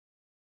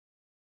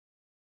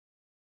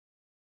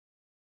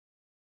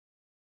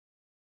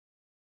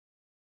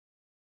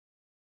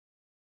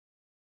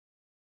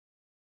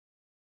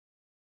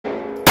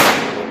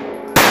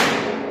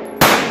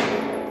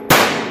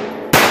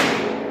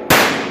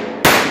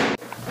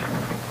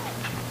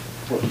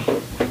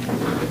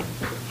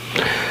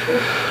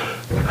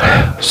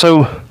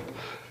So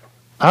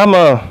I'm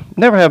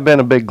never have been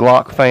a big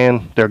Glock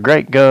fan. They're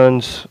great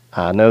guns.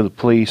 I know the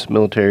police,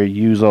 military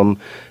use them.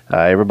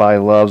 Everybody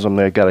loves them.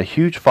 They've got a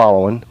huge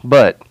following,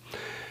 but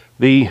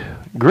the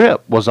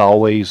grip was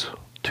always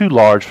too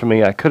large for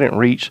me. I couldn't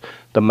reach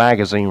the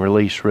magazine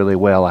release really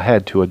well. I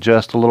had to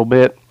adjust a little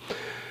bit.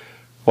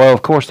 Well,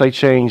 of course, they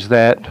changed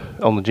that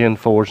on the Gen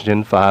 4s,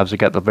 Gen 5s. They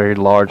got the very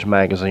large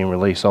magazine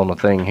release on the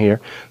thing here.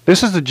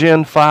 This is the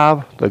Gen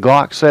 5, the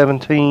Glock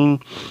 17.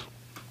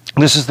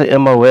 This is the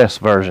MOS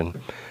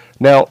version.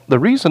 Now, the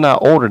reason I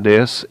ordered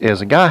this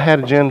is a guy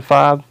had a Gen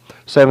 5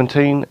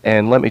 17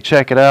 and let me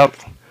check it out.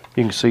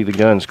 You can see the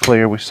gun's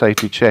clear. We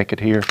safety check it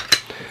here.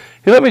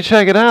 He let me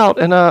check it out,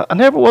 and I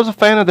never was a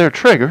fan of their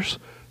triggers,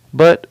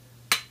 but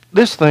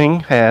this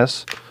thing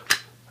has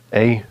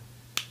a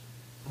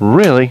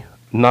really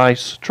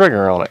nice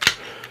trigger on it.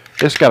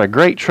 It's got a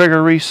great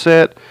trigger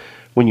reset.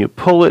 When you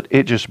pull it,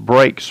 it just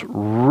breaks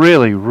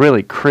really,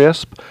 really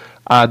crisp.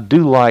 I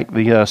do like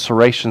the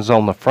serrations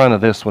on the front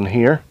of this one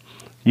here.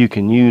 You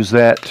can use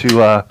that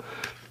to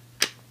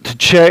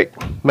check,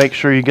 make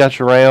sure you got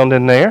your round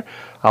in there.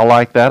 I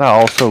like that. I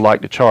also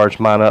like to charge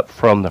mine up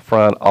from the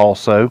front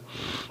also.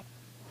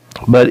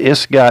 But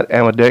it's got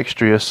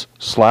ambidextrous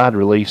slide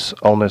release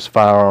on this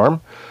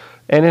firearm,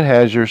 and it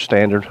has your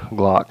standard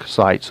Glock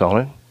sights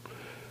on it.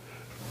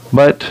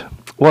 But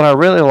what I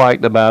really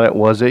liked about it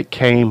was it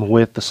came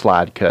with the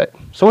slide cut.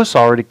 So it's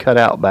already cut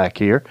out back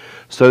here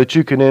so that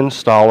you can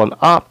install an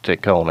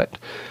optic on it.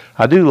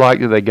 I do like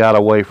that they got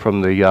away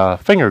from the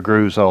finger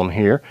grooves on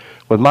here.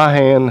 With my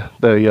hand,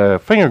 the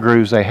finger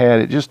grooves they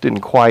had, it just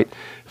didn't quite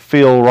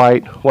feel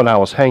right when I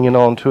was hanging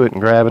on to it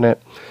and grabbing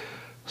it.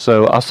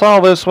 So I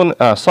saw this one,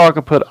 I saw I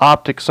could put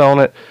optics on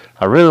it.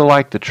 I really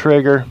like the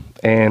trigger,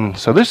 and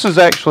so this is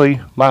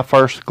actually my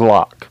first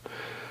Glock.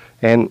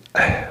 And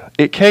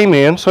it came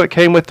in, so it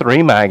came with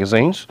 3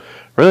 magazines.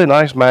 Really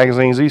nice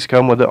magazines. These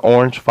come with the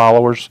orange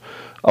followers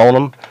on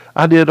them.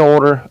 I did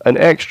order an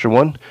extra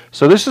one.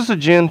 So this is a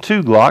Gen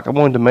 2 Glock. I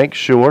wanted to make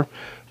sure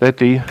that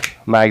the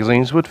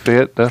magazines would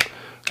fit. The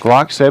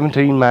Glock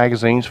 17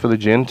 magazines for the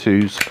Gen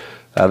 2s.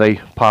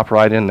 They pop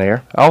right in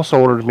there. I also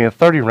ordered me a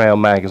 30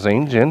 round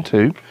magazine, Gen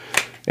 2.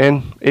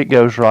 And it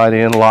goes right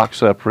in,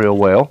 locks up real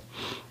well.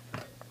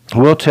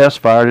 We'll test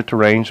fire it at the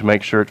range to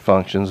make sure it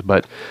functions.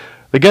 But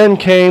the gun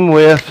came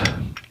with,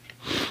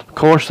 of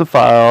course, the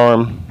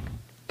firearm,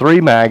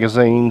 3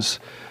 magazines.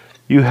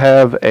 You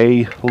have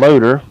a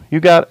loader. You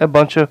got a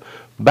bunch of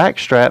back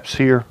straps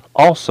here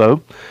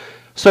also.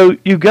 So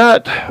you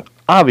got,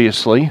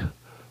 obviously,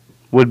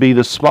 would be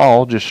the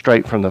small, just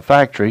straight from the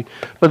factory.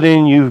 But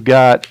then you've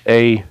got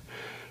a,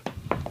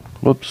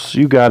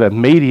 you got a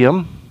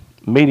medium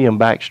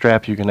back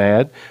strap you can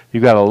add.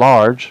 You got a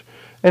large,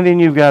 and then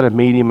you've got a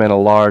medium and a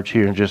large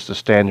here in just a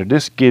standard.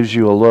 This gives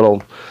you a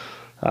little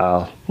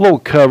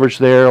coverage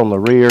there on the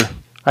rear,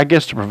 I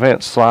guess, to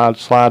prevent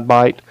slide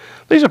bite.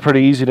 These are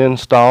pretty easy to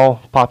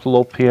install. Pop the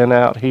little pin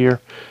out here.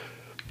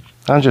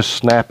 I'll just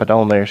snap it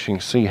on there so you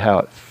can see how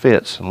it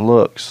fits and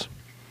looks.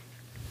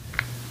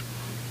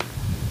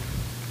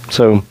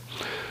 So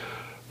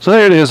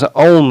there it is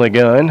on the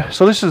gun.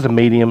 So this is the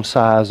medium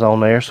size on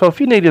there. So if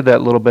you needed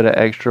that little bit of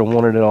extra,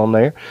 wanted it on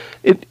there,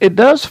 it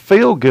does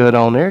feel good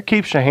on there. It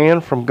keeps your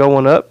hand from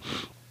going up.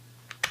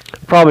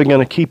 Probably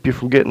going to keep you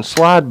from getting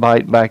slide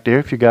bite back there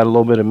if you got a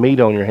little bit of meat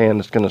on your hand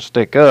that's going to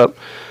stick up.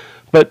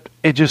 But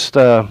it just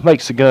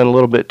makes the gun a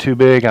little bit too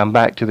big. I'm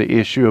back to the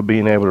issue of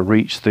being able to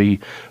reach the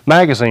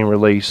magazine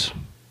release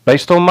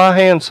based on my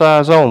hand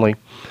size only.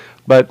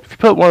 But if you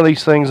put one of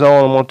these things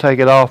on and want to take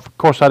it off, of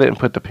course I didn't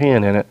put the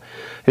pin in it.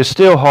 It's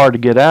still hard to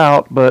get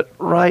out, but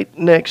right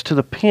next to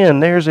the pin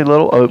there's a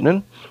little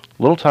opening,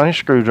 little tiny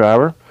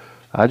screwdriver.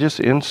 I just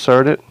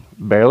insert it,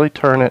 barely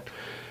turn it,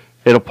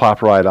 it'll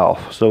pop right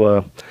off.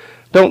 So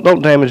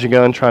don't damage your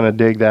gun trying to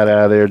dig that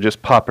out of there.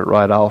 Just pop it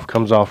right off.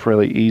 Comes off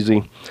really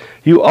easy.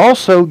 You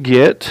also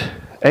get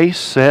a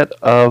set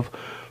of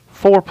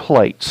 4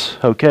 plates.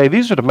 Okay,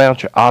 these are to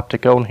mount your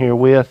optic on here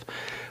with.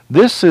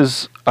 This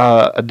is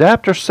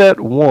adapter set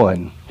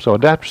 1. So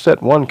adapter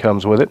set 1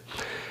 comes with it.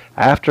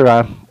 After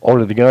I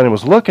ordered the gun and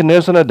was looking,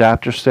 there's an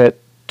adapter set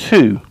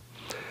 2.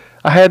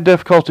 I had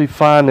difficulty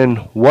finding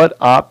what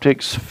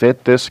optics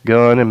fit this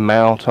gun and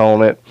mount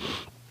on it.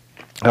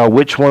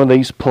 Which one of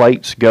these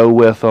plates go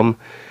with them.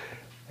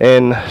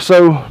 And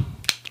so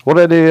what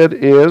I did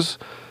is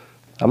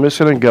I'm just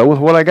going to go with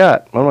what I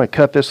got. I'm going to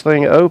cut this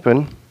thing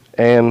open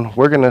and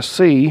we're going to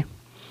see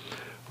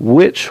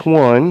which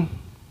one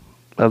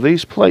of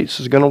these plates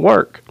is going to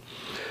work.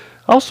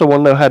 I also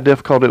want to know how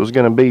difficult it was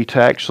going to be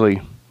to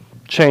actually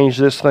change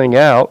this thing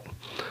out.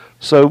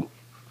 So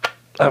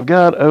I've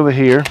got over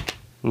here,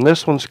 and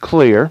this one's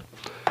clear.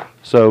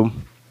 So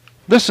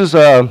this is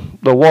the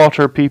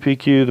Walter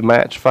PPQ, the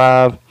Match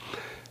 5,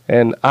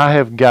 and I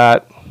have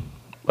got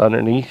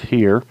underneath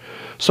here.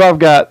 So I've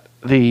got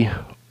the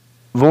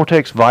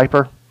Vortex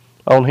Viper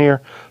on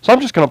here. So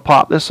I'm just going to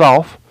pop this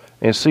off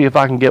and see if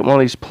I can get one of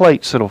these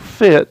plates that'll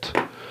fit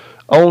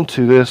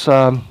onto this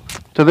to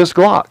this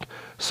Glock.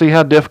 see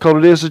how difficult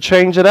it is to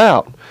change it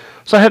out.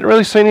 So I hadn't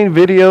really seen any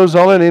videos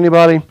on it,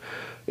 anybody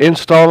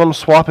installing them,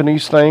 swapping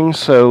these things.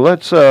 So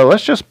let's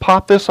just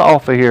pop this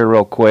off of here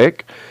real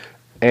quick,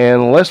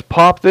 and let's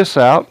pop this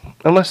out,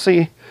 and let's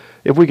see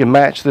if we can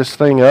match this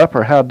thing up,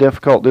 or how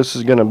difficult this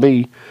is going to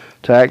be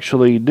to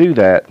actually do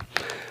that.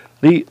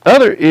 The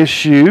other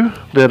issue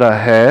that I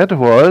had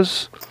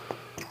was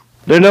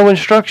there are no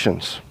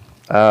instructions.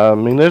 I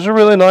mean, there's a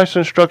really nice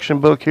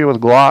instruction book here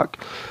with Glock.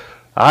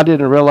 I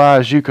didn't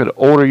realize you could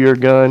order your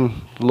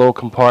gun, little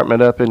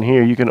compartment up in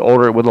here. You can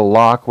order it with a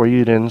lock where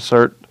you'd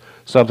insert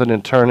something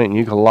and turn it, and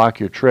you can lock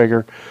your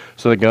trigger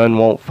so the gun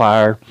won't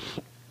fire.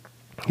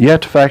 You have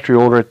to factory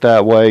order it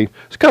that way.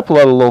 There's a couple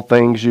other little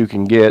things you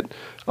can get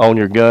on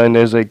your gun.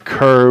 There's a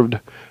curved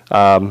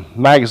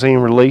magazine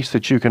release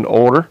that you can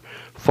order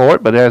for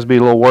it, but it has to be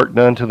a little work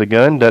done to the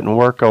gun. Doesn't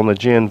work on the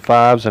Gen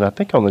 5s and I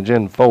think on the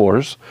Gen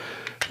 4s,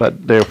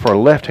 but they're for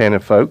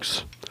left-handed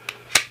folks.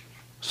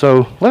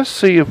 So let's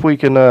see if we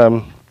can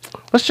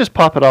let's just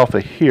pop it off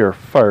of here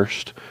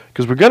first,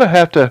 because we're gonna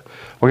have to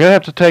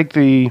take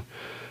the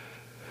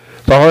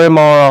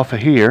RMR off of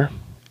here,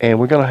 and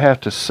we're gonna have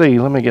to see.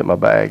 Let me get my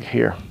bag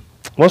here.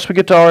 Once we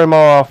get the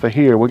RMR off of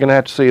here, we're gonna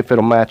have to see if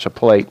it'll match a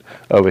plate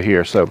over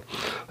here. So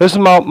this is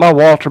my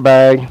Walter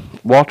bag.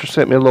 Walter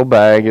sent me a little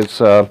bag.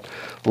 It's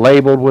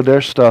labeled with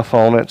their stuff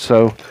on it.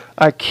 So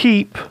I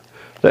keep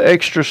the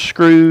extra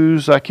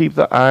screws. I keep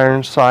the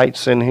iron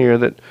sights in here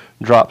that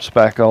drops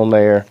back on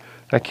there.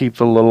 I keep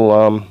the little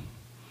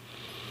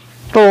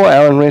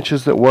Allen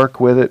wrenches that work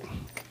with it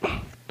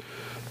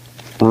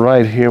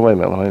right here. Wait a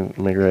minute, let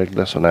me drag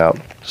this one out.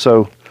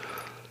 So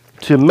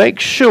to make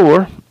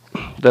sure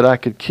that I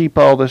could keep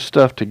all this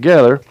stuff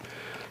together,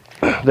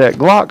 that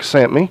Glock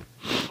sent me,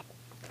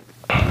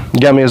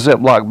 got me a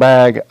Ziploc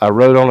bag. I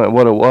wrote on it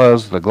what it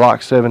was: the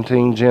Glock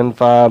 17 Gen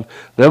 5,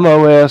 the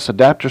MOS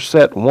adapter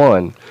set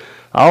 1.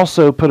 I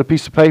also put a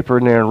piece of paper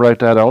in there and wrote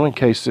that on in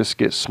case this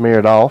gets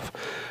smeared off.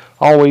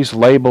 Always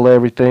label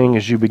everything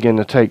as you begin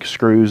to take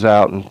screws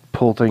out and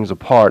pull things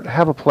apart.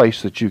 Have a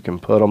place that you can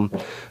put them.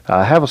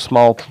 Have a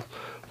small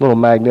little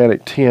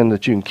magnetic tin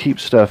that you can keep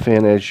stuff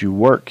in as you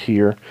work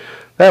here.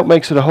 That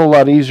makes it a whole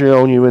lot easier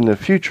on you in the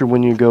future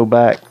when you go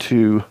back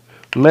to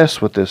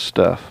mess with this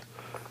stuff.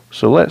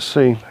 So let's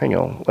see. Hang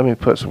on. Let me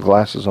put some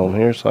glasses on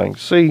here so I can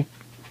see.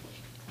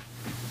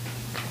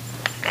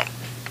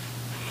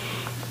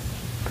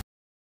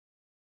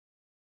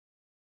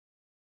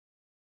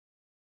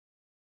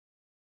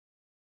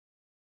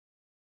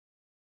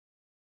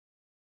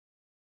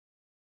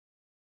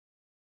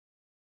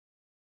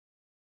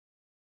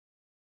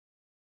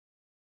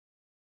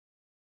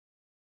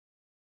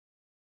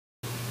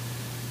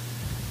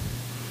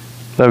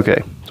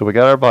 Okay, so we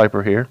got our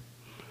Viper here.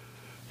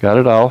 Got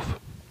it off.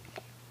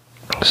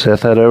 Set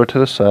that over to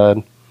the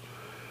side.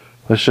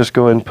 Let's just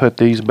go ahead and put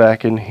these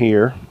back in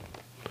here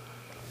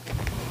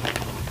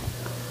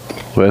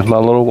with my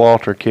little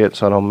Walter kit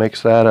so I don't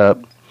mix that up.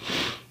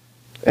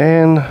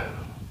 And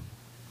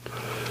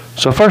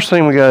so first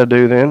thing we got to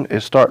do then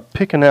is start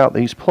picking out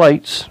these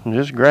plates. And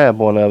just grab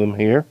one of them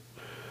here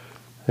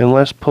and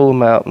let's pull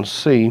them out and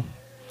see.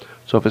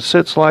 So if it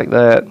sits like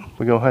that,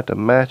 we're going to have to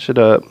match it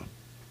up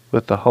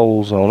with the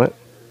holes on it.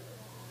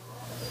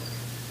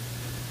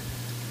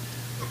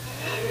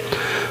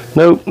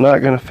 Nope, not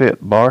going to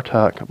fit.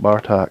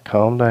 Bartok,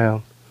 calm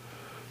down.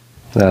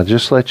 Now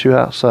just let you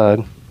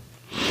outside.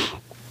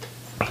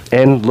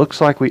 And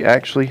looks like we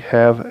actually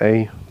have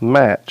a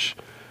match.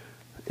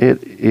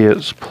 It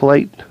is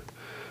plate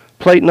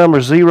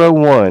number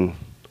 01.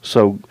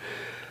 So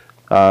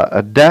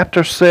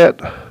adapter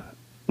set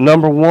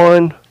number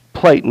 1,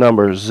 plate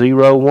number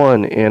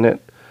 01 in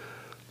it.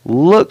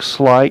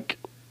 Looks like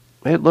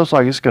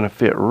it's going to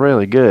fit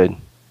really good.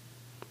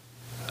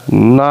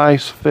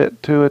 Nice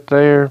fit to it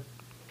there.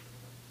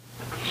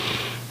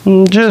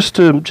 Just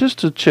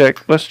to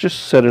check, let's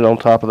just set it on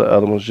top of the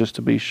other ones just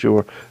to be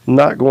sure.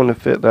 Not going to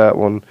fit that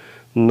one.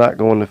 Not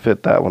going to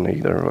fit that one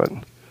either. But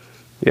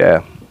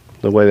yeah,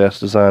 the way that's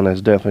designed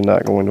is definitely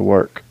not going to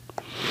work.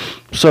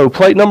 So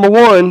plate number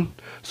 1.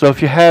 So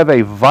if you have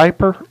a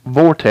Viper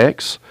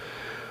Vortex,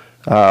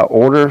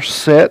 order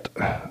set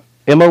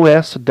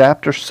MOS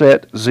adapter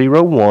set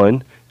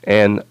 01,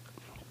 and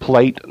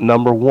plate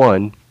number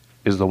 1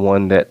 is the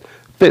one that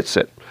fits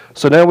it.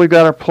 So now we've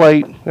got our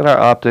plate and our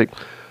optic.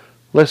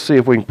 Let's see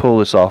if we can pull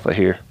this off of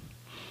here.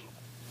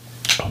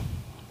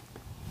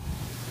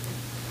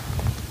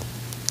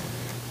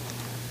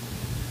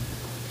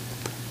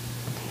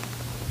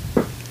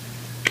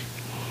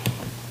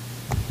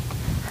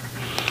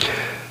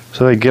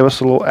 So they give us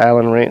a little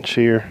Allen wrench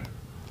here.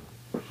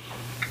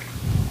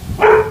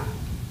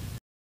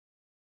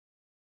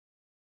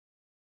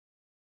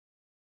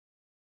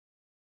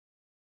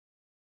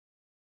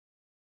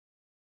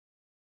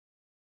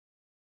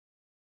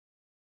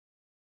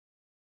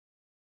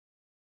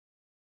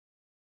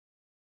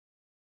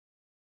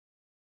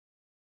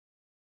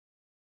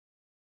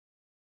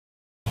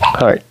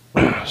 Alright,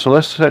 so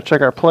let's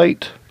check our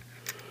plate.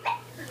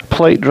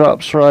 Plate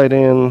drops right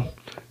in,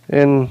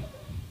 and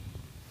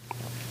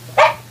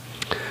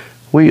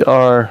we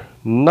are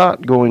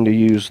not going to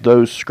use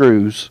those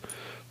screws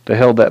that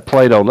held that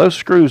plate on. Those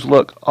screws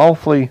look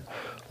awfully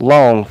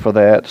long for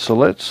that, so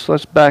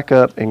let's back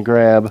up and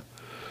grab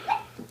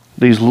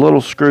these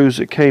little screws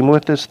that came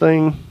with this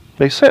thing.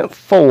 They sent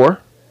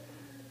four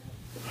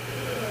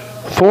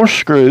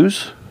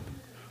screws.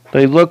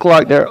 They look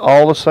like they're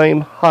all the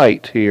same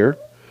height here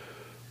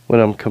when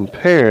I'm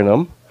comparing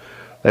them.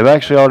 They've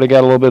actually already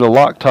got a little bit of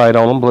Loctite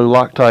on them, blue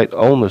Loctite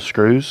on the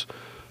screws.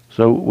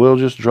 So we'll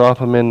just drop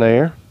them in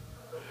there.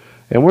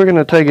 And we're going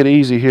to take it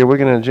easy here. We're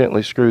going to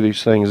gently screw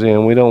these things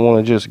in. We don't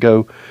want to just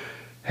go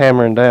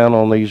hammering down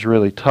on these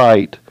really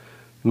tight.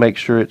 Make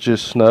sure it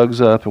just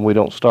snugs up and we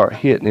don't start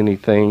hitting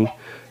anything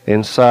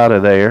inside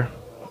of there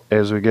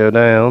as we go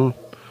down.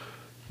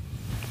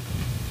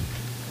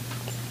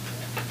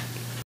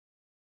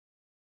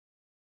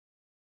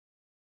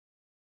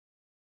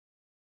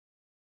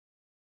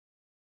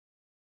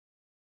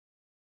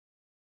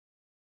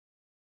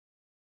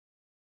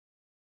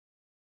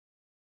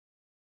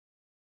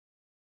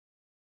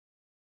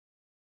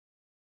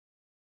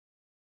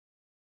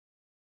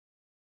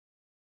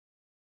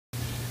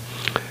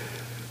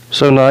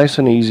 So nice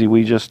and easy,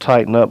 we just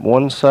tighten up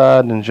one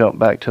side and jump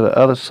back to the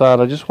other side.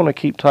 I just want to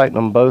keep tightening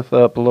them both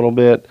up a little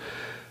bit.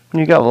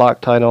 When you got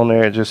Loctite on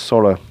there, it just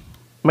sort of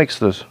makes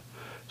the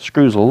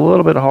screws a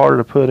little bit harder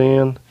to put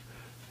in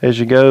as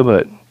you go,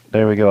 but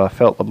there we go. I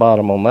felt the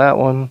bottom on that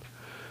one,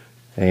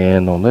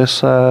 and on this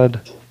side.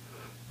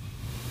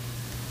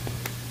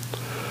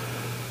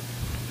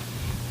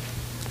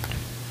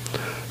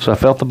 So I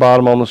felt the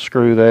bottom on the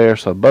screw there,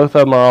 so both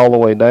of them are all the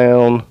way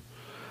down.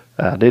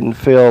 I didn't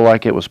feel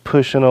like it was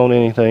pushing on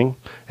anything.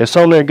 It's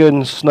on there good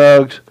and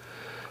snug.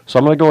 So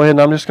I'm going to go ahead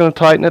and I'm just going to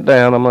tighten it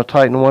down. I'm going to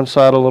tighten one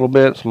side a little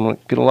bit. So I'm going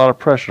to get a lot of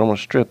pressure. I'm going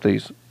to strip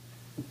these.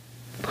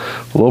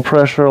 A little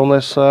pressure on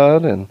this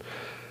side and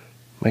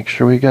make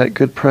sure we got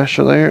good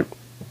pressure there.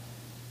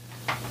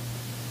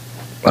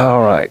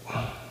 Alright.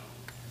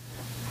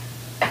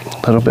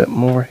 A little bit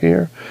more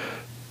here.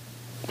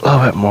 A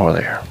little bit more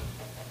there.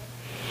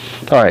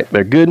 Alright,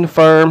 they're good and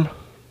firm.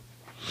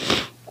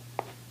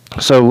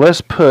 So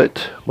let's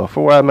put,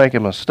 before I make a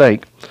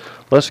mistake,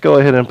 let's go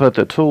ahead and put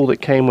the tool that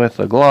came with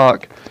the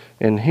Glock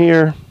in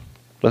here.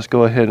 Let's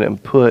go ahead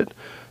and put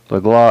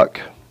the Glock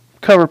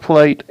cover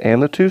plate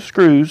and the two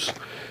screws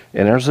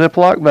in our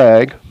Ziploc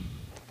bag.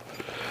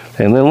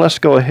 And then let's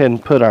go ahead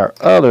and put our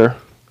other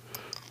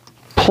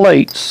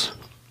plates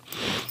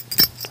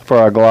for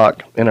our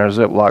Glock in our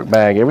Ziploc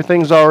bag.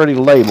 Everything's already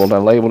labeled. I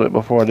labeled it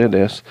before I did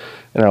this.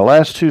 And our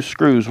last two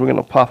screws, we're going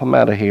to pop them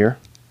out of here.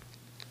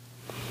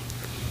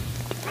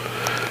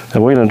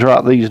 And we're going to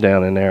drop these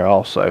down in there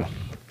also.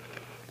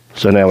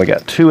 So now we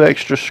got two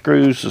extra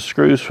screws. The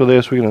screws for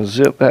this, we're going to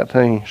zip that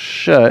thing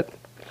shut.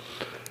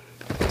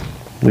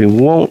 We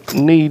won't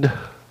need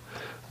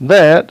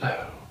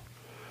that.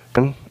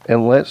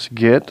 And let's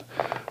get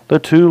the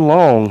two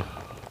long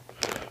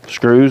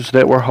screws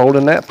that we're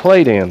holding that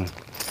plate in.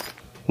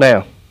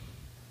 Now,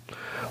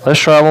 let's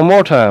try one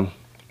more time.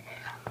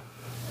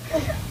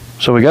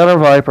 So we got our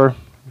Viper.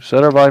 We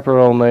set our Viper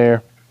on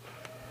there.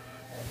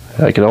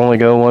 I could only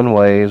go one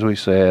way, as we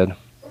said.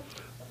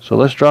 So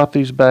let's drop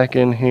these back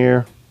in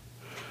here.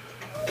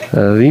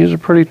 These are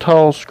pretty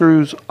tall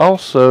screws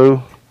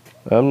also.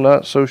 I'm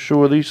not so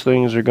sure these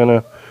things are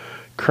going to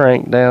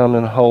crank down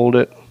and hold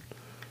it.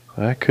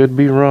 I could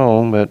be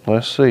wrong, but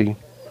let's see.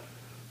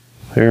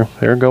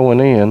 They're going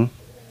in.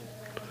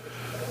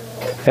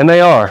 And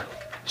they are.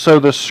 So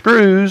the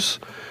screws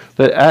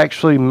that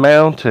actually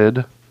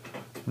mounted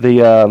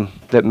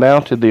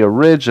the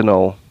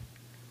original,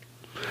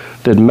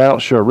 that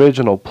mounts your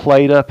original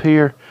plate up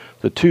here,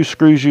 the two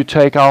screws you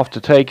take off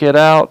to take it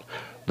out,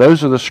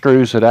 those are the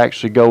screws that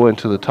actually go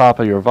into the top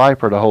of your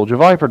Viper to hold your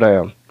Viper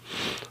down.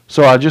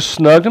 So I just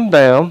snugged them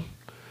down.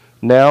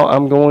 Now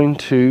I'm going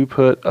to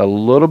put a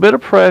little bit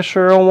of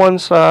pressure on one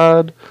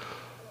side,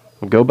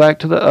 go back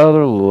to the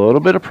other, a little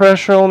bit of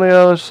pressure on the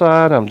other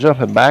side. I'm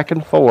jumping back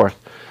and forth.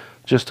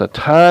 Just a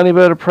tiny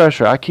bit of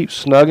pressure. I keep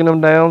snugging them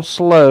down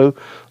slow,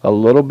 a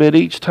little bit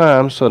each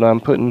time, so that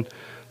I'm putting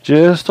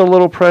just a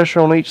little pressure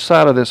on each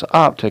side of this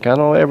Optic. I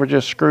don't ever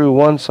just screw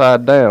one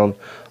side down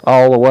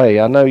all the way.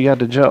 I know you had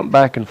to jump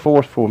back and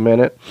forth for a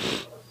minute,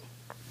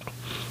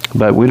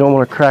 but we don't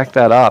want to crack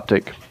that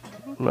Optic.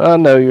 I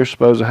know you're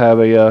supposed to have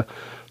a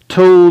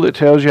tool that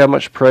tells you how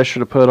much pressure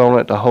to put on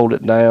it to hold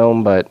it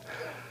down, but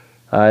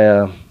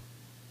I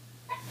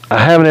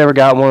haven't ever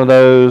got one of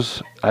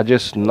those. I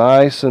just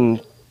nice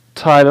and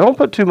tight. I don't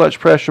put too much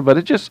pressure, but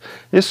it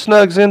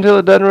snugs in until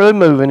it doesn't really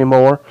move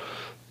anymore.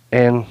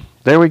 And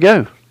there we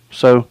go.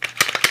 So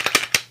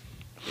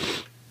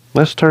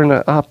let's turn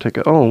that Optic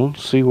on,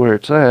 see where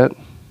it's at.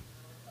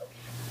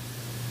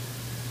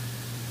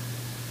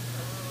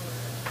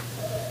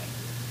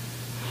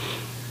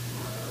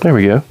 There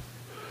we go.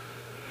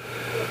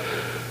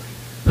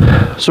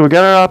 So we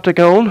got our Optic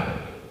on.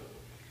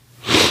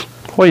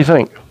 What do you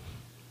think?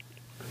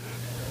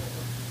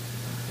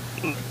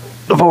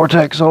 The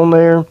Vortex on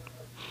there.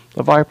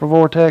 The Viper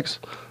Vortex.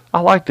 I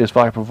like this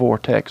Viper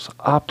Vortex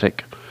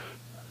Optic.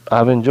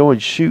 I've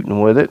enjoyed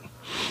shooting with it.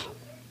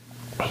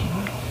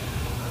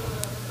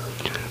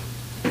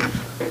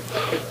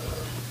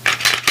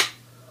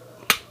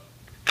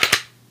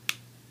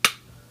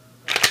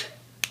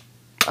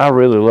 I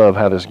really love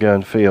how this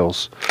gun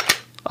feels.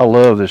 I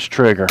love this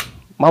trigger.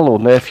 My little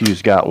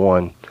nephew's got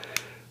one,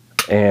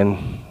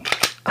 and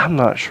I'm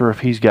not sure if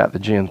he's got the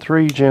Gen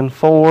 3, Gen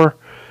 4.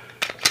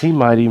 He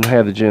might even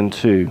have the Gen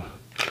 2.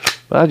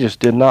 But I just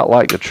did not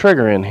like the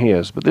trigger in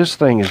his. But this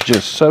thing is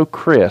just so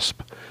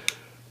crisp.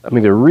 I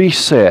mean, the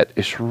reset,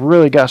 it's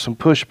really got some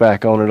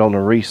pushback on it on the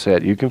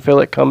reset. You can feel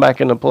it come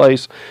back into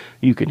place.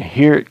 You can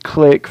hear it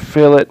click,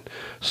 feel it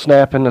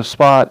snap in the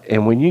spot.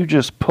 And when you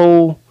just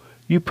pull,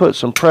 you put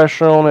some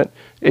pressure on it,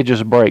 it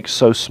just breaks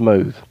so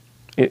smooth.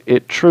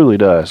 It truly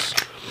does.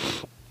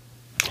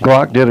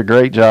 Glock did a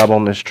great job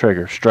on this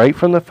trigger. Straight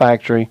from the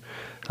factory.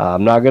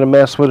 I'm not going to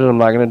mess with it. I'm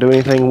not going to do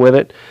anything with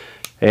it.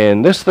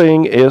 And this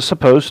thing is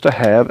supposed to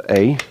have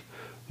a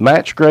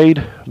match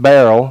grade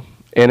barrel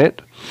in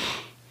it.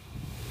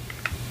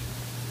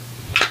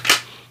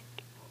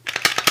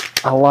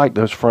 I like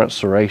those front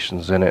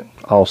serrations in it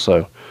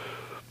also.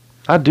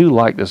 I do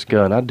like this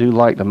gun. I do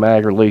like the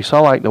mag release. I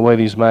like the way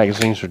these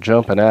magazines are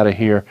jumping out of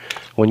here.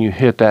 When you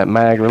hit that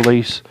mag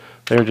release,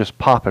 they're just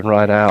popping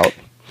right out.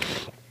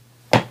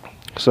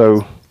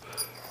 So,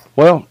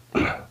 well,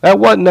 that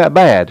wasn't that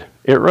bad.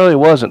 It really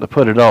wasn't to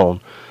put it on.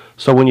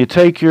 So when you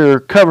take your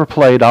cover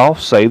plate off,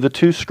 save the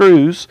 2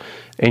 screws,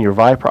 and your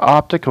Viper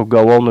Optic will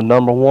go on the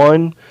number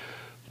 1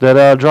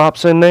 that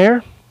drops in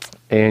there.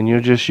 And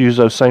you'll just use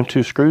those same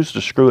 2 screws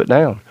to screw it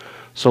down.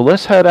 So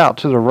let's head out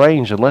to the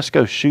range and let's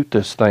go shoot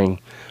this thing.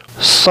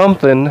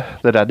 Something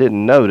that I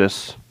didn't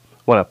notice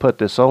when I put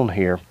this on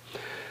here,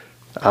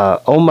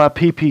 on my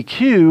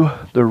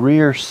PPQ, the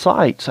rear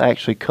sights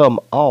actually come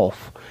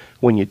off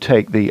when you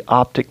take the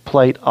optic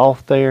plate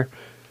off there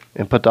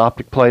and put the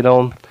optic plate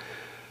on.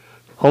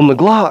 On the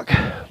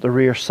Glock, the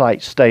rear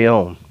sights stay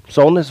on.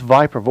 So on this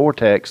Viper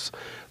Vortex,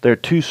 there are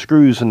 2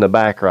 screws in the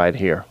back right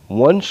here.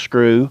 One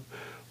screw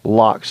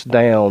locks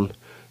down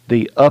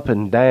the up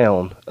and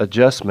down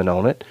adjustment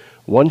on it.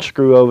 One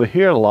screw over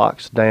here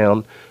locks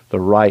down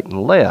the right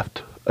and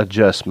left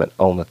adjustment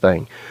on the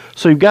thing.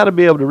 So you've got to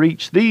be able to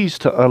reach these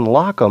to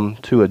unlock them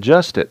to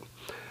adjust it.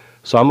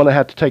 So I'm going to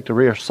have to take the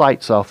rear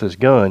sights off this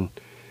gun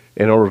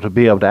in order to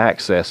be able to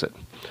access it.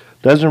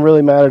 Doesn't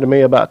really matter to me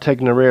about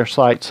taking the rear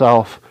sights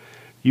off.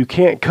 You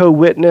can't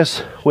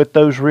co-witness with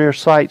those rear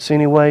sights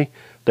anyway.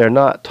 They're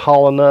not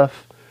tall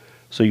enough,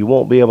 so you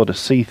won't be able to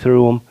see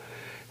through them.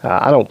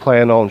 I don't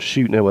plan on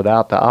shooting it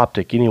without the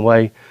optic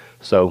anyway,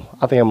 so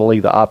I think I'm going to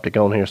leave the optic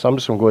on here. So I'm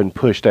just going to go ahead and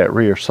push that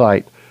rear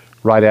sight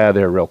right out of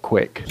there real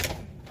quick.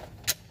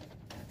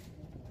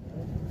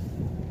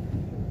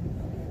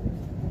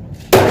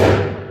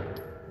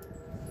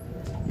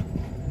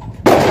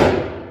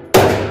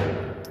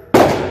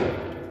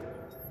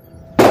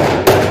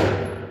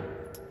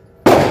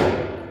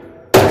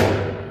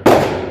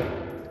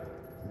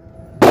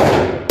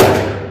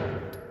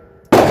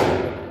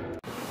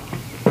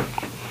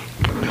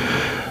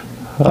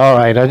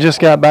 Alright, I just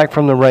got back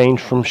from the range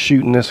from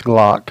shooting this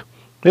Glock.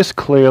 It's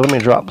clear. Let me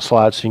drop the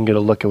slide so you can get a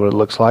look at what it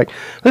looks like.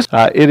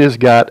 It has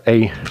got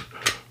a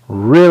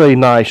really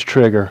nice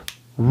trigger,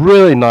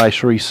 really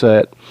nice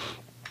reset.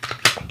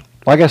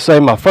 Like I say,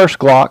 my first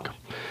Glock,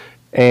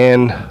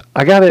 and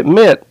I gotta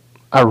admit,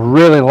 I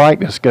really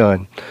like this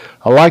gun.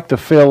 I like the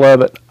feel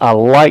of it. I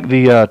like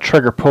the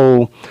trigger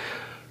pull.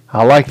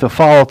 I like the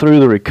follow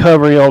through, the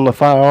recovery on the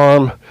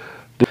firearm.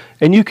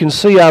 And you can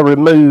see I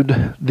removed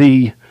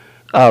the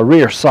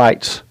rear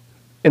sights,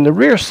 and the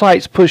rear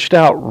sights pushed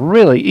out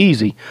really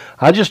easy.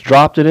 I just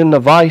dropped it in the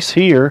vise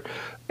here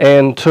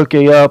and took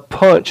a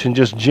punch and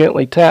just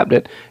gently tapped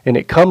it, and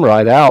it come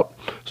right out.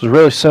 It was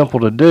really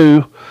simple to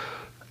do.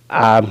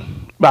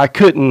 I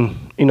couldn't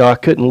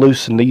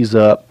loosen these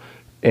up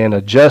and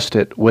adjust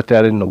it with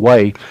that in the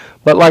way.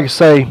 But like I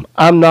say,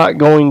 I'm not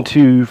going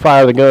to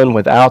fire the gun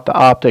without the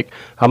optic.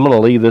 I'm going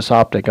to leave this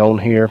optic on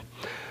here.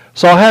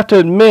 So I have to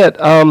admit,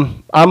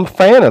 I'm a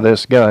fan of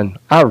this gun.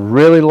 I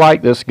really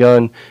like this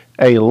gun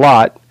a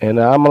lot, and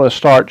I'm going to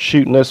start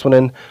shooting this one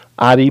in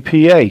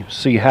IDPA.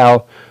 See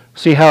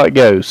how it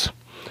goes.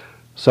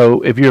 So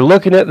if you're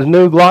looking at the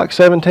new Glock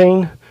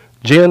 17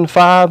 Gen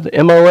 5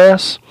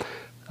 MOS,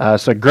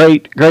 it's a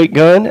great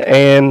gun.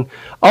 And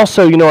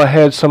also, I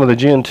had some of the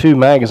Gen 2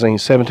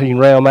 magazines, 17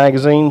 round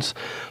magazines.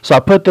 So I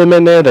put them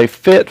in there. They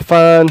fit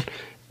fine.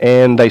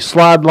 And they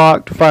slide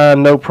locked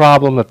fine, no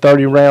problem. The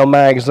 30 round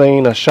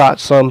magazine, I shot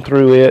some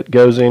through it,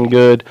 goes in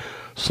good.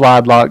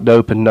 Slide locked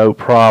open, no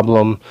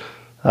problem.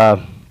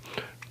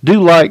 Do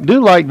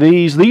like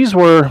these. These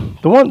were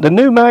the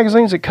new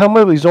magazines that come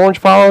with these orange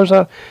followers.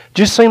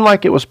 Just seemed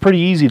like it was pretty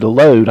easy to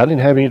load. I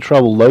didn't have any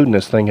trouble loading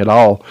this thing at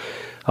all.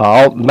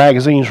 All the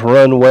magazines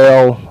run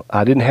well.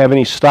 I didn't have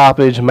any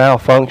stoppage,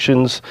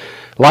 malfunctions.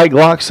 Like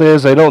Glock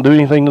says, they don't do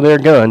anything to their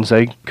guns.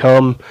 They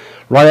come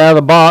right out of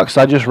the box.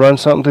 I just run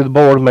something through the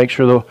board to make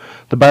sure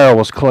the barrel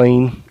was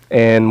clean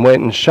and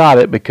went and shot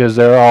it, because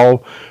they're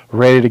all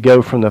ready to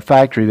go from the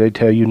factory. They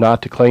tell you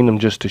not to clean them,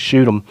 just to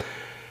shoot them.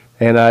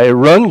 And it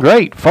run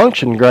great,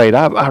 functioned great.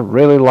 I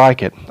really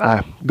like it.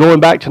 Going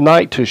back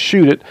tonight to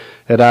shoot it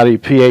at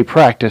IDPA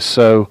practice.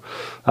 So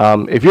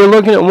if you're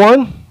looking at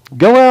one,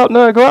 go out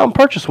and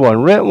purchase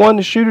one. Rent one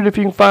to shoot it if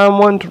you can find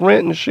one to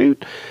rent and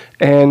shoot.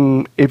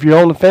 And if you're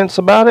on the fence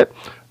about it,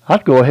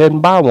 I'd go ahead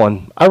and buy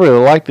one. I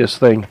really like this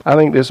thing. I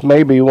think this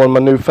may be one of my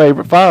new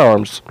favorite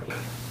firearms.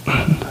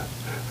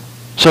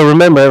 So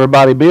remember,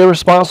 everybody, be a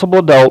responsible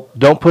adult.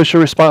 Don't push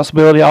your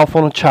responsibility off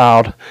on a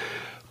child.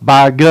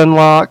 Buy a gun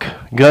lock,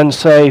 gun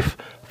safe.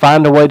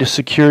 Find a way to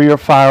secure your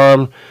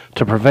firearm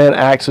to prevent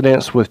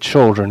accidents with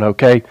children,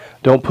 okay?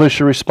 Don't push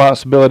your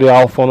responsibility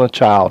off on a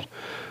child.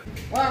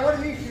 Wow, what